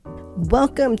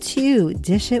Welcome to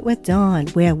Dish It with Dawn,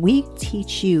 where we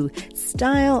teach you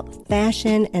style,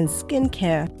 fashion, and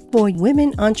skincare for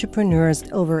women entrepreneurs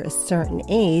over a certain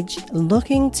age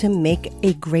looking to make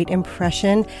a great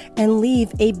impression and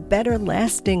leave a better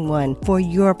lasting one for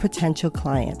your potential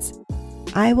clients.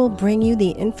 I will bring you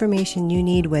the information you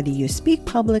need whether you speak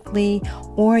publicly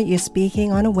or you're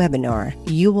speaking on a webinar.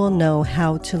 You will know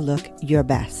how to look your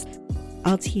best.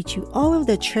 I'll teach you all of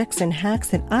the tricks and hacks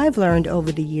that I've learned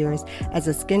over the years as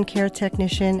a skincare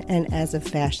technician and as a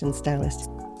fashion stylist.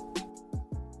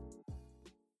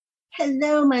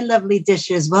 Hello, my lovely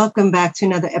dishers. Welcome back to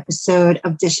another episode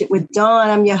of Dish It with Dawn.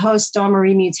 I'm your host, Dawn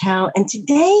Marie Mutel, and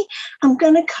today I'm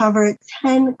going to cover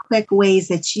 10 quick ways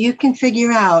that you can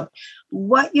figure out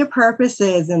what your purpose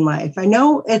is in life. I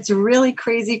know it's a really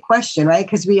crazy question, right?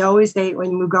 Because we always say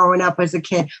when we're growing up as a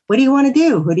kid, what do you want to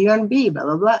do? Who do you want to be? Blah,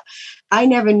 blah, blah. I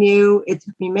never knew. It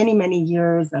took me many, many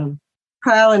years of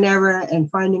trial and error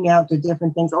and finding out the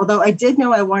different things. Although I did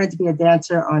know I wanted to be a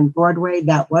dancer on Broadway.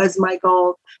 That was my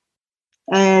goal.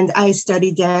 And I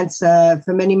studied dance for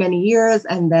many, many years.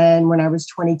 And then when I was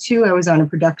 22, I was on a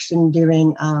production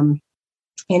doing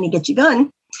Annie Get Your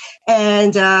Gun.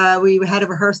 And we had a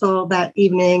rehearsal that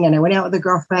evening, and I went out with a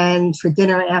girlfriend for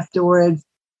dinner afterwards.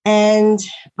 And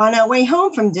on our way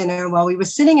home from dinner, while we were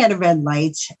sitting at a red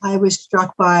light, I was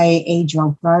struck by a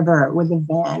drunk driver with a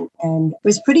van, and it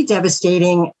was pretty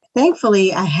devastating.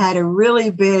 Thankfully, I had a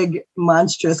really big,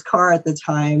 monstrous car at the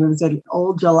time. It was an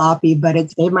old jalopy, but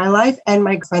it saved my life and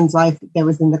my friend's life that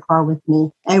was in the car with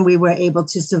me. And we were able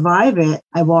to survive it.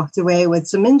 I walked away with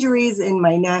some injuries in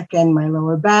my neck and my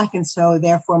lower back. And so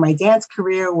therefore, my dance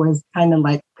career was kind of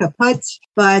like kaput.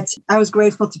 But I was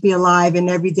grateful to be alive. And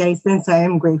every day since, I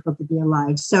am grateful to be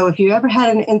alive. So if you ever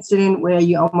had an incident where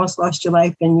you almost lost your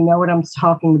life, then you know what I'm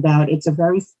talking about. It's a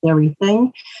very scary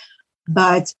thing.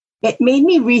 But it made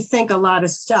me rethink a lot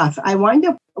of stuff. I wound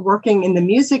up working in the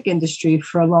music industry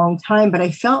for a long time, but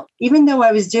I felt even though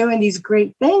I was doing these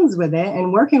great things with it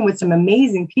and working with some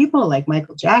amazing people like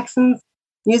Michael Jackson's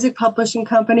music publishing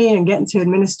company and getting to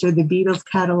administer the Beatles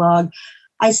catalog,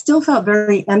 I still felt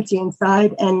very empty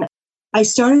inside. And I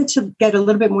started to get a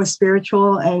little bit more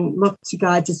spiritual and look to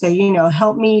God to say,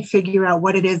 help me figure out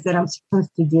what it is that I'm supposed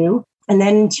to do. And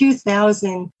then in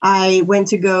 2000, I went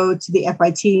to go to the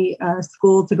FIT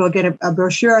school to go get a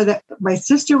brochure that my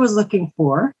sister was looking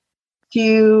for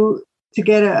to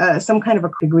get some kind of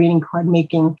a greeting card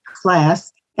making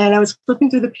class. And I was flipping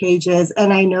through the pages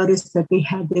and I noticed that they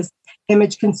had this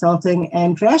image consulting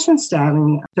and fashion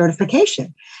styling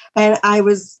certification. And I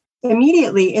was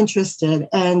immediately interested.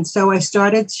 And so I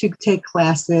started to take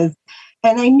classes.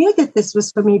 And I knew that this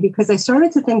was for me because I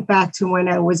started to think back to when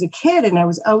I was a kid and I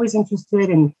was always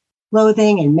interested in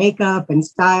clothing and makeup and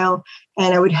style.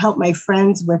 And I would help my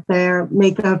friends with their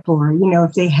makeup or,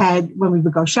 if they had, when we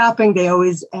would go shopping, they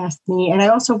always asked me. And I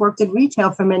also worked in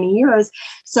retail for many years.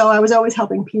 So I was always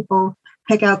helping people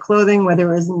pick out clothing,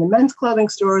 whether it was in the men's clothing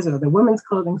stores or the women's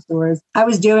clothing stores. I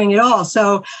was doing it all.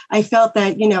 So I felt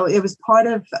that, it was part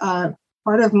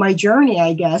of my journey,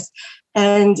 I guess.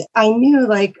 And I knew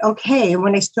okay,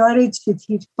 when I started to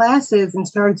teach classes and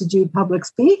started to do public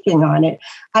speaking on it,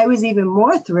 I was even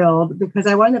more thrilled because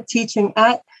I wound up teaching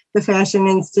at the Fashion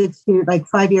Institute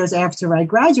 5 years after I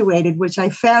graduated, which I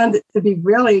found to be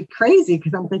really crazy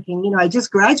because I'm thinking, I just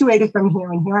graduated from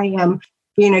here and here I am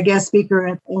being a guest speaker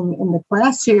in the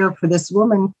class here for this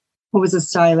woman who was a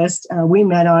stylist. We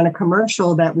met on a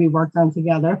commercial that we worked on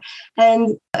together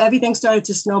and everything started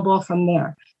to snowball from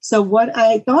there. So what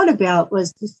I thought about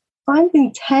was just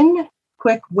finding 10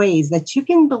 quick ways that you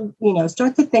can,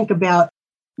 start to think about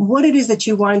what it is that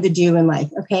you wanted to do in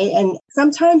life. Okay. And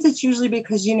sometimes it's usually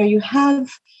because, you have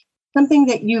something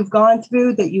that you've gone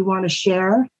through that you want to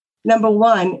share. Number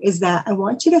one is that I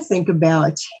want you to think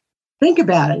about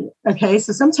it. Okay.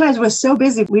 So sometimes we're so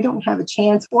busy, we don't have a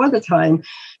chance or the time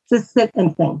to sit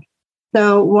and think.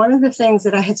 So one of the things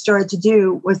that I had started to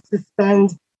do was to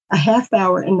spend a half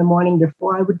hour in the morning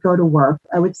before I would go to work.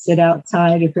 I would sit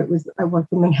outside I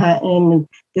worked in Manhattan. And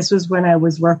this was when I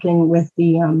was working with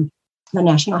the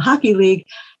National Hockey League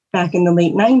back in the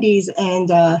late 90s.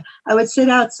 And I would sit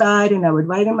outside and I would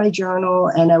write in my journal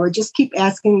and I would just keep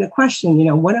asking the question,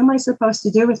 what am I supposed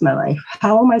to do with my life?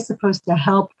 How am I supposed to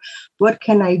help? What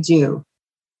can I do?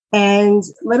 And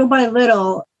little by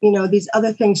little, these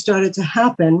other things started to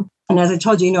happen. And as I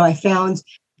told you, I found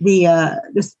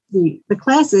the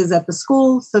classes at the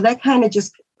school. So that kind of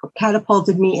just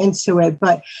catapulted me into it.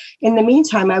 But in the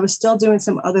meantime, I was still doing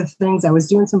some other things. I was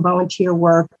doing some volunteer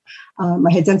work.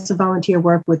 I had done some volunteer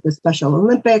work with the Special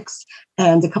Olympics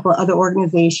and a couple of other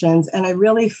organizations. And I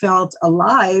really felt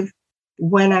alive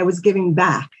when I was giving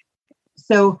back.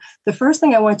 So the first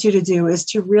thing I want you to do is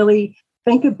to really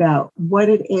think about what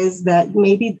it is that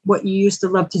maybe what you used to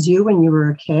love to do when you were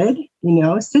a kid.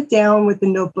 Sit down with the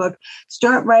notebook,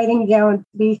 start writing down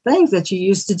the things that you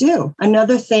used to do.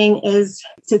 Another thing is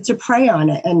to pray on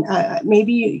it. And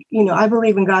maybe, I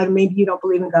believe in God, maybe you don't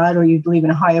believe in God or you believe in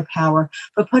a higher power,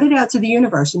 but put it out to the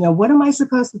universe. What am I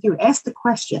supposed to do? Ask the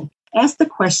question. Ask the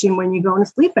question when you're going to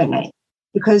sleep at night,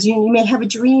 because you may have a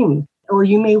dream or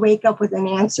you may wake up with an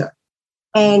answer.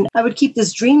 And I would keep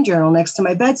this dream journal next to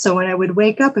my bed. So when I would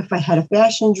wake up, if I had a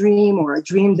fashion dream or a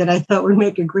dream that I thought would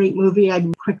make a great movie,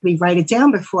 I'd quickly write it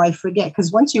down before I forget.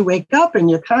 Because once you wake up and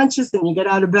you're conscious and you get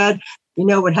out of bed, you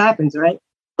know what happens, right?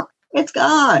 It's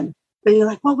gone. But you're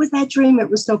like, what was that dream? It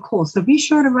was so cool. So be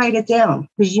sure to write it down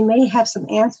because you may have some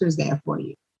answers there for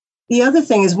you. The other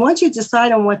thing is once you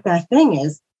decide on what that thing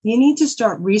is, you need to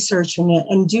start researching it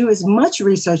and do as much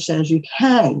research as you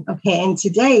can. Okay. And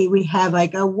today we have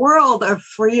like a world of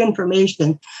free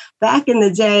information. Back in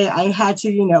the day, I had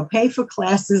to, pay for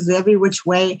classes every which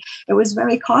way. It was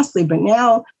very costly. But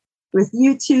now with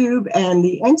YouTube and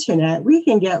the internet, we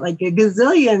can get like a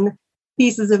gazillion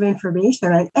pieces of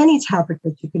information on any topic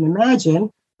that you can imagine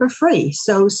for free.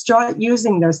 So start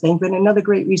using those things. And another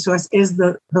great resource is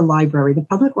the library. The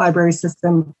public library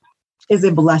system is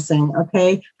a blessing.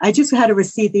 Okay. I just had a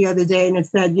receipt the other day and it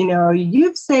said,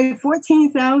 you've saved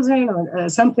 $14,000 or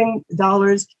something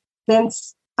dollars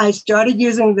since I started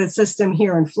using the system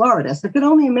here in Florida. So I could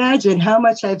only imagine how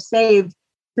much I've saved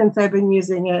since I've been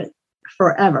using it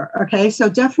forever. Okay. So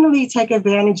definitely take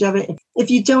advantage of it. If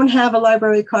you don't have a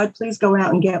library card, please go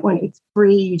out and get one. It's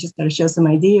free. You just got to show some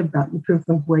ID about the proof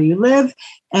of where you live.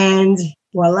 And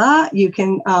voila, you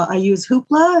can, I use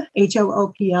Hoopla,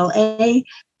 Hoopla.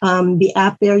 The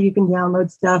app there, you can download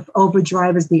stuff.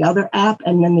 Overdrive is the other app.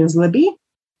 And then there's Libby.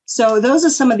 So those are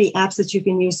some of the apps that you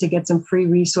can use to get some free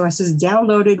resources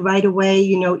downloaded right away,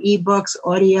 ebooks,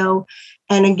 audio.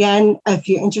 And again, if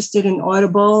you're interested in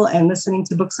Audible and listening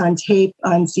to books on tape,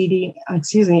 on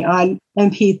on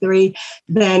MP3,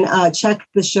 then check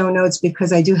the show notes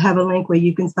because I do have a link where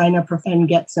you can sign up for and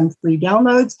get some free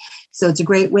downloads. So it's a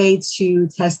great way to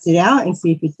test it out and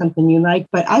see if it's something you like.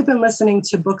 But I've been listening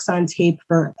to books on tape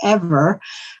forever.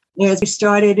 As we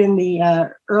started in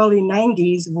the early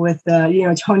 90s with,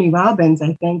 Tony Robbins,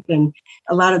 I think, and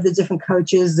a lot of the different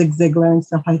coaches, Zig Ziglar and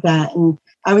stuff like that. And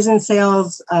I was in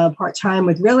sales part-time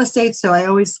with real estate. So I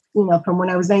always, from when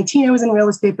I was 19, I was in real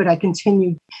estate, but I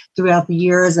continued throughout the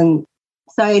years. And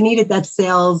so I needed that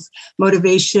sales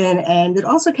motivation. And it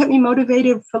also kept me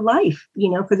motivated for life,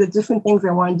 for the different things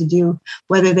I wanted to do,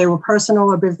 whether they were personal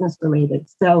or business related.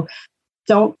 So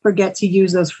don't forget to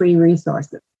use those free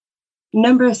resources.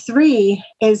 Number 3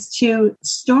 is to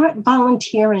start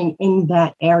volunteering in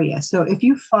that area. So if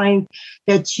you find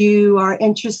that you are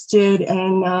interested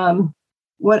in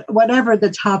whatever the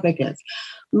topic is,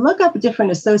 look up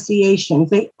different associations.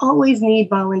 They always need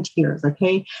volunteers,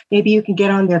 okay? Maybe you can get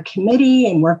on their committee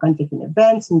and work on different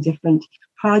events and different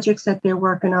projects that they're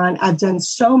working on. I've done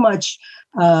so much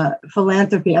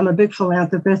philanthropy. I'm a big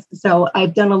philanthropist, so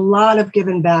I've done a lot of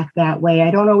giving back that way.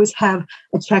 I don't always have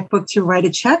a checkbook to write a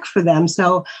check for them,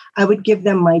 so I would give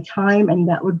them my time, and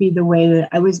that would be the way that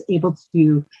I was able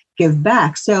to give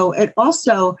back. So it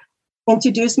also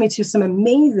introduced me to some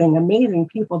amazing, amazing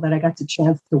people that I got the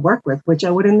chance to work with, which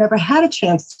I would have never had a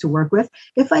chance to work with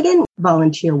if I didn't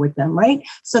volunteer with them, right?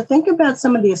 So think about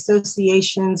some of the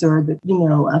associations or the,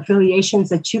 affiliations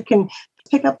that you can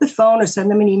pick up the phone or send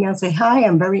them an email and say, hi,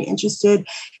 I'm very interested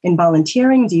in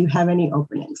volunteering. Do you have any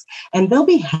openings? And they'll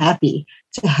be happy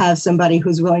to have somebody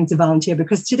who's willing to volunteer,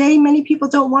 because today many people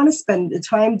don't want to spend the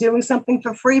time doing something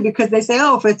for free because they say,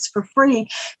 oh, if it's for free,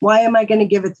 why am I going to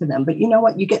give it to them? But you know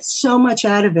what? You get so much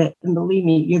out of it. And believe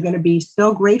me, you're going to be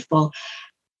so grateful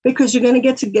because you're going to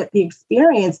get the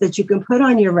experience that you can put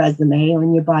on your resume or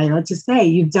in your bio to say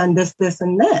you've done this, this,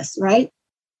 and this, right?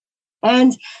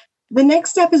 And the next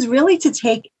step is really to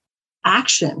take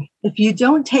action. If you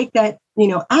don't take that,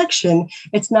 action,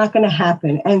 it's not going to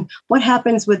happen. And what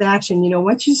happens with action,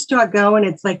 once you start going,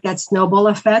 it's like that snowball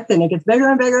effect and it gets bigger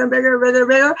and bigger and bigger and bigger and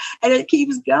bigger, and it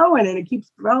keeps going and it keeps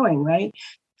growing, right?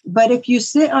 But if you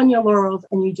sit on your laurels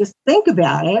and you just think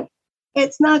about it,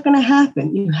 it's not going to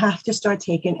happen. You have to start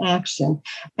taking action.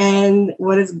 And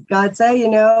what does God say?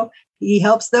 He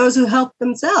helps those who help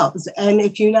themselves. And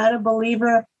if you're not a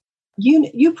believer,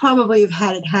 you probably have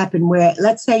had it happen where,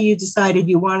 let's say you decided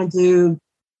you wanted to,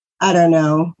 I don't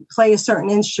know, play a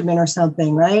certain instrument or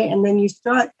something, right? And then you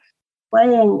start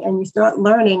playing and you start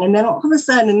learning. And then all of a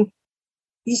sudden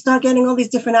you start getting all these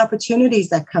different opportunities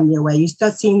that come your way. You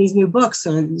start seeing these new books,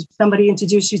 or somebody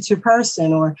introduce you to a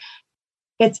person, or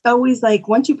it's always like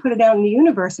once you put it out in the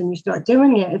universe and you start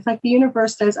doing it, it's like the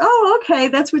universe says, oh, okay,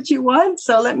 that's what you want.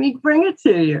 So let me bring it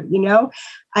to you.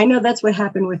 I know that's what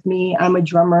happened with me. I'm a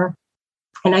drummer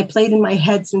and I played in my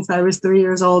head since I was 3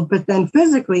 years old. But then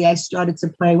physically, I started to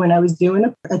play when I was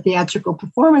doing a theatrical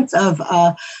performance of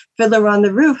Fiddler on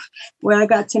the Roof, where I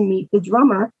got to meet the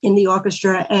drummer in the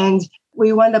orchestra. And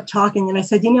we wound up talking. And I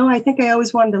said, I think I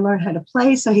always wanted to learn how to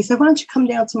play. So he said, why don't you come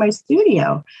down to my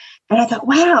studio? And I thought,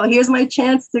 wow, here's my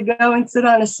chance to go and sit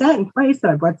on a set and play. So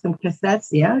I brought some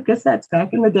cassettes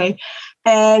back in the day.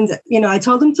 And, I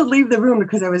told him to leave the room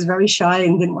because I was very shy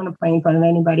and didn't want to play in front of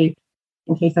anybody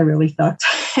in case I really sucked.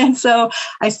 And so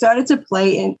I started to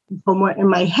play in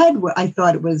my head what I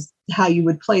thought it was how you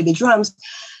would play the drums.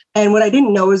 And what I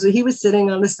didn't know was that he was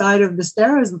sitting on the side of the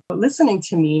stairs listening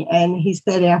to me. And he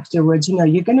said afterwards,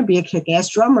 you're going to be a kick-ass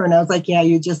drummer. And I was like, yeah,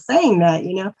 you're just saying that,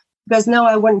 Because no,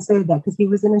 I wouldn't say that, because he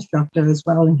was an instructor as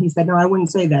well. And he said, no, I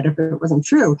wouldn't say that if it wasn't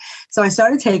true. So I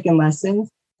started taking lessons.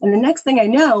 And the next thing I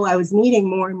know, I was meeting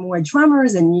more and more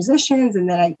drummers and musicians. And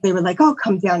then they were like, oh,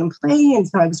 come down and play. And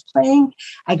so I was playing.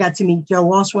 I got to meet Joe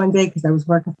Walsh one day because I was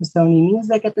working for Sony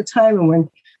Music at the time. And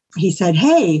when he said,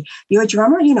 hey, you're a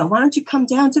drummer, why don't you come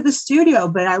down to the studio?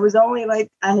 But I was only I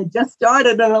had just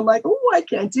started and I'm like, oh, I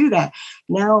can't do that.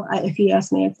 Now, if he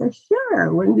asked me, I'd say,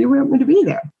 sure, when do you want me to be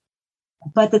there?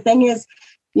 But the thing is,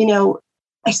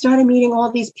 I started meeting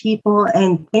all these people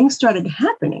and things started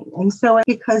happening. And so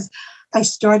because I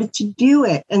started to do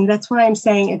it. And that's why I'm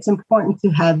saying it's important to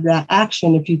have that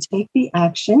action. If you take the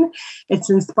action, it's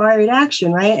inspired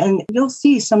action, right? And you'll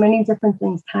see so many different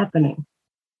things happening.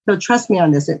 So trust me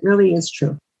on this. It really is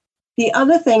true. The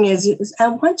other thing is I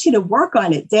want you to work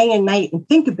on it day and night and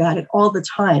think about it all the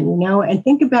time, and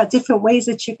think about different ways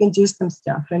that you can do some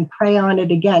stuff and pray on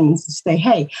it again and say,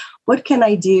 hey, what can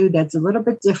I do that's a little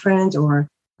bit different, or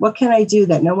what can I do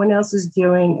that no one else is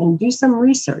doing, and do some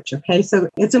research. Okay. So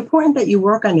it's important that you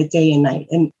work on it day and night.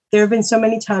 And there have been so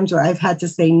many times where I've had to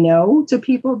say no to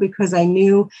people because I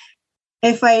knew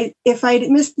if I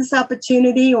missed this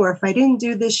opportunity, or if I didn't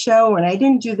do this show and I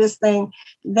didn't do this thing,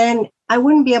 then I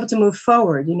wouldn't be able to move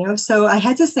forward, So I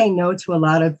had to say no to a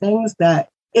lot of things that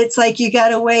it's like you got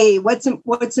to weigh what's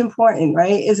important,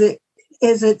 right? Is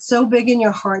it so big in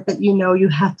your heart that you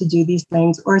have to do these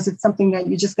things, or is it something that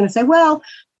you're just going to say, well,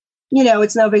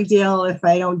 it's no big deal if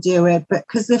I don't do it? But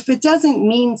because if it doesn't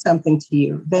mean something to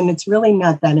you, then it's really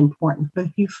not that important. But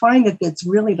if you find that it's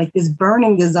really like this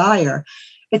burning desire,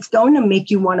 it's going to make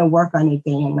you want to work on it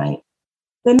day and night.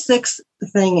 The sixth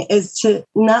thing is to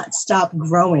not stop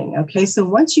growing. Okay. So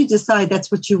once you decide that's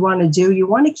what you want to do, you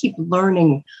want to keep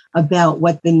learning about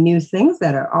what the new things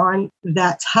that are on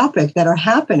that topic that are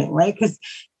happening, right? Because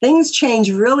things change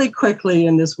really quickly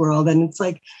in this world. And it's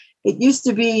like, it used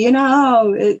to be,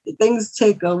 things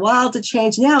take a while to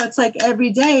change. Now it's like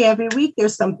every day, every week,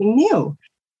 there's something new.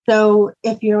 So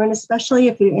especially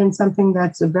if you're in something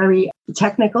that's a very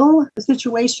technical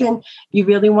situation, you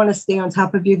really want to stay on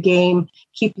top of your game,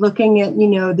 keep looking at,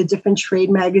 the different trade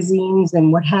magazines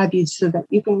and what have you, so that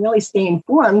you can really stay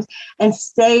informed and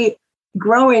stay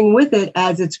growing with it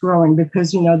as it's growing.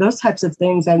 Because, those types of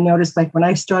things I've noticed, like when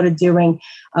I started doing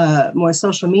more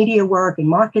social media work and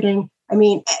marketing,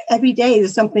 every day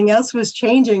there's something else was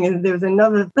changing and there was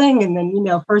another thing. And then,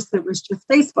 first it was just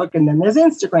Facebook, and then there's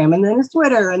Instagram, and then there's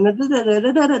Twitter, and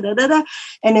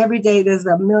and every day there's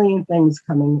a million things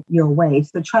coming your way.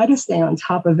 So try to stay on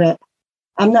top of it.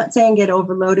 I'm not saying get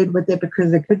overloaded with it,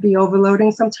 because it could be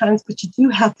overloading sometimes, but you do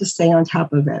have to stay on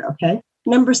top of it. Okay.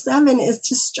 Number 7 is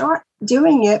to start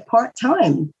doing it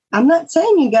part-time. I'm not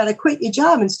saying you got to quit your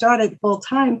job and start it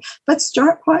full-time, but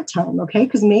start part-time, okay?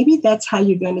 Because maybe that's how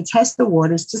you're going to test the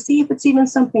waters to see if it's even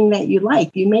something that you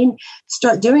like. You may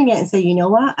start doing it and say, you know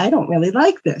what, I don't really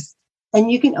like this. And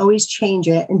you can always change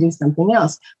it and do something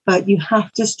else. But you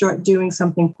have to start doing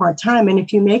something part-time. And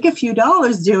if you make a few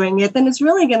dollars doing it, then it's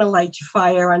really going to light your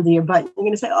fire under your butt. You're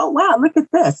going to say, oh, wow, look at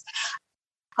this.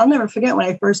 I'll never forget when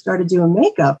I first started doing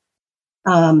makeup.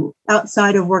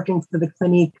 Outside of working for the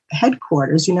Clinique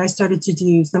headquarters, I started to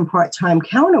do some part-time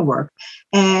counter work.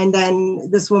 And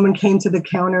then this woman came to the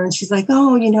counter and she's like,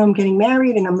 oh, I'm getting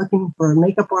married and I'm looking for a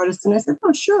makeup artist. And I said,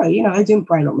 oh, sure. I do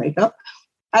bridal makeup.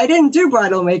 I didn't do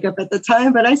bridal makeup at the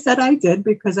time, but I said I did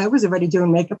because I was already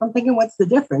doing makeup. I'm thinking, what's the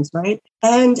difference, right?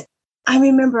 And I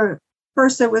remember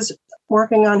first it was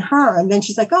working on her. And then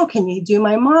she's like, oh, can you do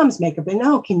my mom's makeup? And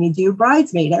oh, can you do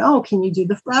bridesmaid? And oh, can you do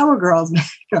the flower girl's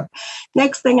makeup?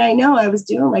 Next thing I know, I was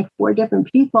doing like 4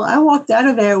 different people. I walked out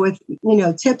of there with,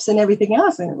 tips and everything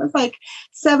else. And it was like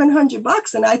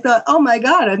 $700. And I thought, oh my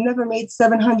God, I've never made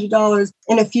 $700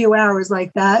 in a few hours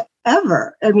like that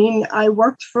ever. I mean, I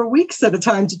worked for weeks at a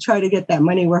time to try to get that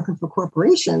money working for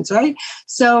corporations, right?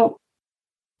 So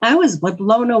I was like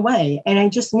blown away, and I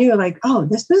just knew like, oh,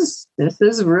 this is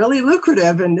really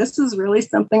lucrative, and this is really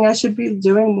something I should be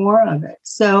doing more of it.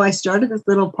 So I started this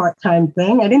little part-time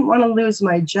thing. I didn't want to lose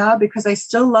my job because I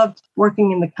still loved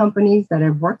working in the companies that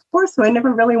I've worked for. So I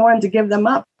never really wanted to give them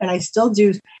up, and I still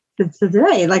do to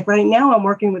today. Like right now, I'm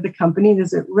working with a company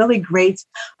that's really great.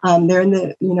 They're in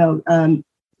the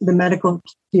medical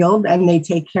field, and they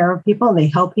take care of people and they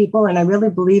help people, and I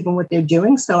really believe in what they're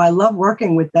doing. So I love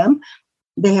working with them.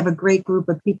 They have a great group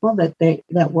of people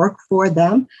that work for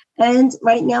them. And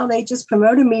right now they just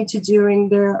promoted me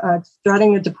to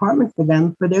starting a department for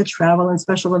them for their travel and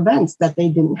special events that they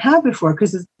didn't have before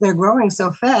because they're growing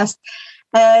so fast.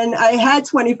 And I had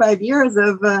 25 years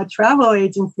of travel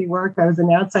agency work. I was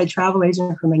an outside travel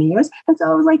agent for many years. And so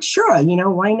I was like, sure,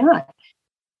 why not?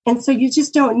 And so you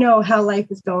just don't know how life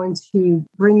is going to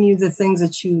bring you the things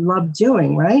that you love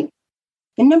doing, right?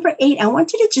 And number 8, I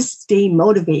want you to just stay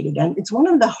motivated. And it's one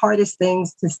of the hardest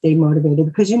things to stay motivated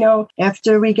because,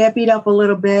 after we get beat up a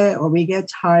little bit or we get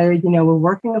tired, we're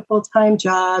working a full-time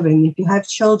job. And if you have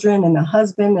children and a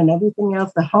husband and everything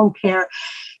else, the home care,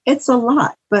 it's a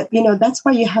lot. But, that's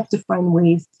why you have to find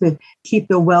ways to keep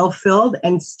the well filled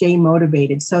and stay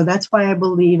motivated. So that's why I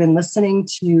believe in listening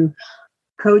to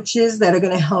coaches that are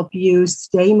going to help you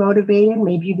stay motivated.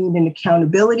 Maybe you need an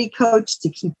accountability coach to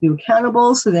keep you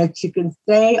accountable so that you can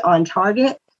stay on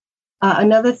target.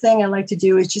 Another thing I like to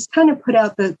do is just kind of put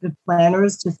out the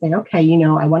planners to say, okay,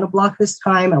 I want to block this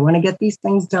time. I want to get these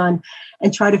things done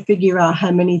and try to figure out how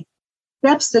many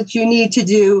steps that you need to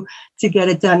do to get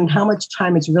it done and how much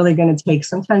time it's really going to take.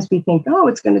 Sometimes we think, oh,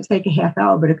 it's going to take a half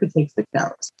hour, but it could take 6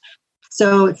 hours.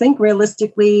 So think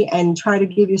realistically and try to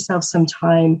give yourself some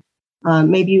time.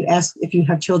 Maybe you ask if you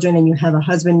have children and you have a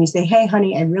husband, you say, hey,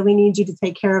 honey, I really need you to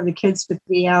take care of the kids for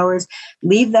 3 hours,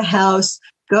 leave the house,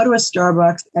 go to a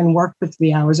Starbucks and work for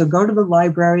 3 hours, or go to the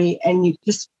library and you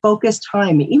just focus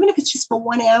time, even if it's just for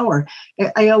 1 hour.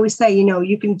 I always say,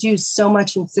 you can do so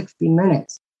much in 60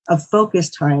 minutes of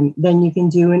focus time than you can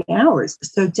do in hours.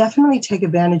 So definitely take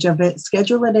advantage of it,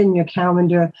 schedule it in your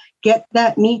calendar, get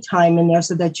that me time in there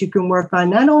so that you can work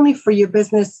on not only for your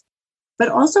business, but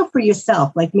also for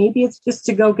yourself. Like maybe it's just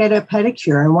to go get a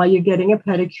pedicure. And while you're getting a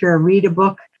pedicure, read a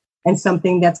book and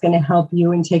something that's going to help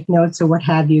you and take notes or what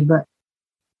have you. But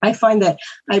I find that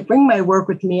I bring my work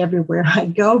with me everywhere I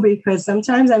go because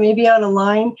sometimes I may be on a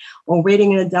line or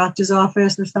waiting in a doctor's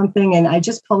office or something. And I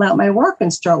just pull out my work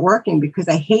and start working because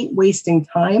I hate wasting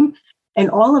time.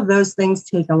 And all of those things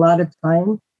take a lot of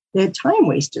time. They're time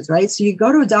wasters, right? So you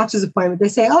go to a doctor's appointment, they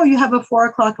say, oh, you have a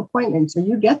 4:00 appointment. So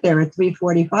you get there at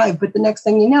 3:45, but the next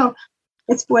thing you know,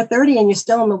 it's 4:30 and you're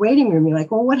still in the waiting room. You're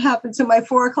like, well, what happened to my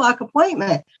 4:00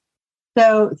 appointment?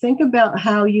 So think about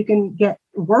how you can get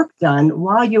work done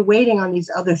while you're waiting on these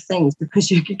other things,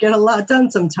 because you could get a lot done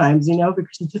sometimes,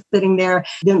 because you're just sitting there.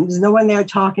 There's no one there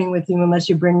talking with you unless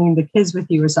you're bringing the kids with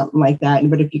you or something like that.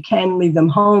 But if you can, leave them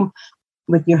home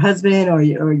with your husband or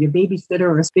your babysitter,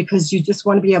 or because you just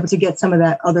want to be able to get some of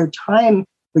that other time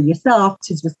for yourself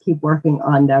to just keep working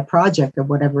on that project or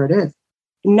whatever it is.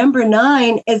 Number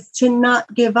 9 is to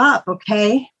not give up,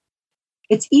 okay?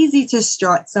 It's easy to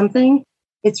start something.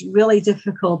 It's really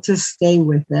difficult to stay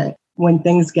with it when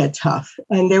things get tough.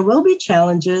 And there will be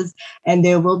challenges and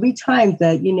there will be times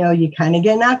that, you kind of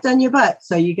get knocked on your butt.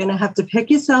 So you're going to have to pick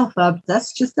yourself up,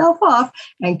 dust yourself off,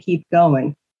 and keep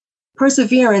going.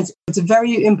 Perseverance is a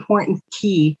very important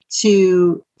key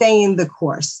to staying the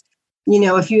course.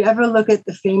 If you ever look at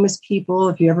the famous people,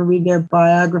 if you ever read their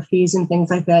biographies and things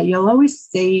like that, you'll always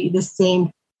say the same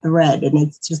thread. And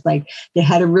it's just like they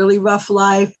had a really rough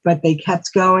life, but they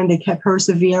kept going, they kept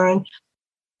persevering.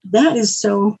 That is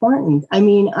so important. I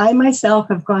mean, I myself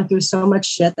have gone through so much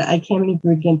shit that I can't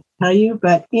even begin to tell you,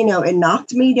 but, it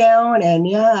knocked me down. And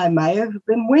yeah, I might have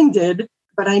been winded,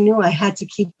 but I knew I had to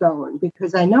keep going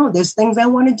because I know there's things I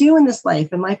want to do in this life,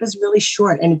 and life is really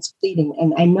short and it's fleeting.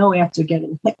 And I know after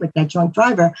getting hit with that drunk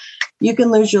driver, you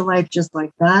can lose your life just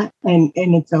like that and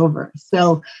it's over.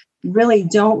 So really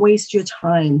don't waste your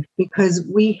time, because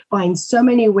we find so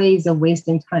many ways of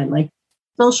wasting time, like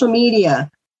social media.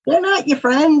 They're not your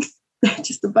friends.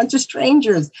 just a bunch of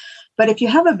strangers. But if you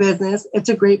have a business, it's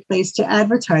a great place to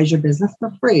advertise your business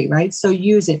for free, right? So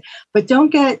use it. But don't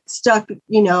get stuck,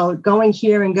 going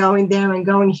here and going there and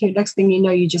going here. Next thing you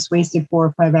know, you just wasted 4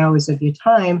 or 5 hours of your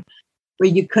time where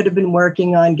you could have been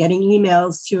working on getting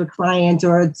emails to a client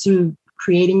or to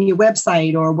creating your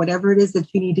website or whatever it is that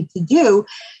you needed to do.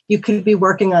 You could be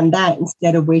working on that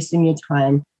instead of wasting your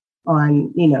time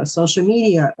on, social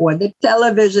media or the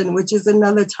television, which is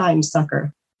another time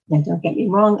sucker. And don't get me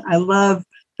wrong, I love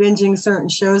binging certain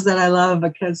shows that I love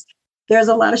because there's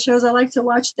a lot of shows I like to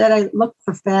watch that I look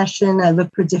for fashion. I look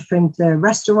for different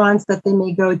restaurants that they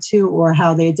may go to or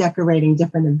how they're decorating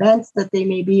different events that they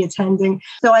may be attending.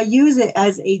 So I use it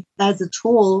as a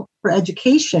tool for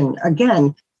education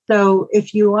again. So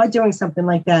if you are doing something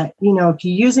like that, if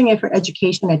you're using it for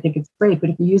education, I think it's great.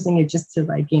 But if you're using it just to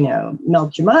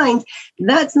melt your mind,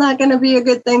 that's not going to be a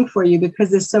good thing for you because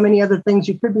there's so many other things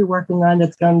you could be working on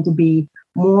that's going to be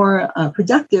more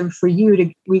productive for you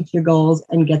to reach your goals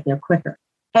and get there quicker.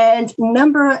 And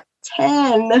number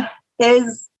 10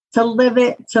 is to live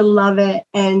it, to love it,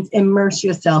 and immerse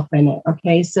yourself in it.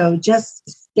 Okay, so just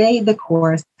stay the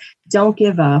course. Don't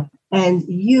give up. And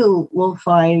you will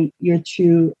find your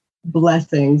true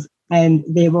blessings and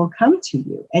they will come to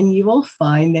you. And you will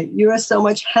find that you are so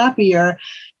much happier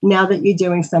now that you're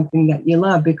doing something that you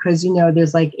love because,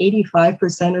 there's like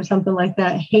 85% or something like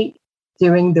that hate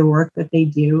doing the work that they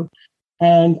do.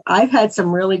 And I've had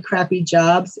some really crappy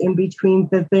jobs in between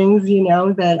the things,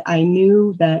 that I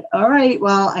knew that, all right,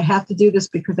 well, I have to do this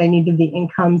because I needed the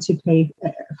income to pay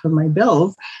for my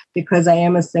bills because I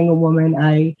am a single woman.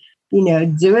 I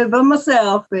do it by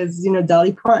myself as,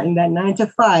 Dolly Parton, that 9 to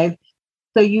 5.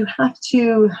 So you have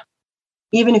to,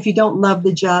 even if you don't love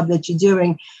the job that you're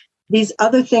doing, these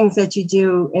other things that you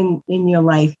do in your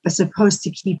life are supposed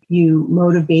to keep you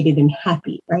motivated and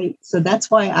happy, right? So that's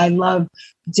why I love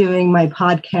doing my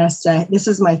podcast. This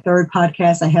is my 3rd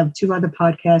podcast. I have 2 other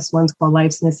podcasts. One's called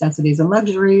Life's Necessities and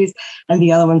Luxuries, and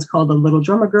the other one's called The Little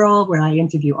Drummer Girl, where I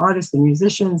interview artists and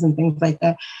musicians and things like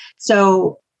that.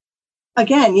 So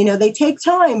again, they take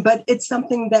time, but it's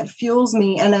something that fuels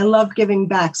me and I love giving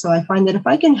back. So I find that if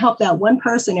I can help that one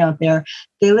person out there,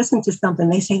 they listen to something,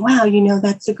 they say, wow,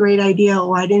 that's a great idea,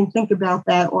 or I didn't think about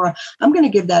that, or I'm going to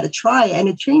give that a try, and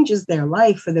it changes their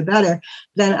life for the better,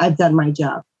 then I've done my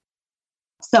job.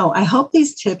 So I hope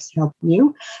these tips help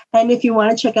you. And if you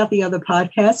want to check out the other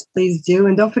podcasts, please do.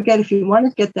 And don't forget, if you want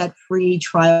to get that free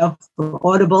trial for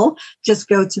Audible, just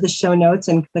go to the show notes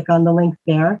and click on the link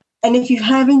there. And if you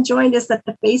haven't joined us at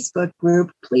the Facebook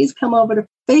group, please come over to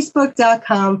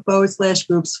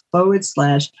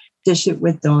facebook.com/groups/Dish It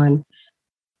With Dawn.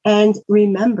 And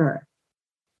remember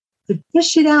to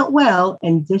dish it out well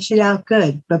and dish it out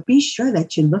good, but be sure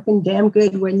that you're looking damn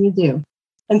good when you do.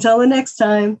 Until the next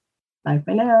time, bye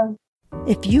for now.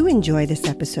 If you enjoy this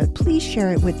episode, please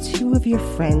share it with 2 of your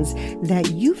friends that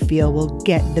you feel will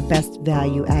get the best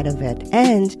value out of it.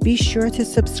 And be sure to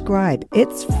subscribe.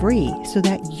 It's free so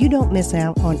that you don't miss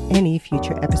out on any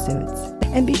future episodes.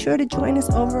 And be sure to join us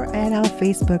over at our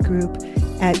Facebook group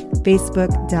at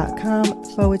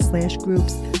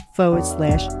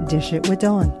facebook.com/groups/Dish It With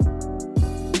Dawn.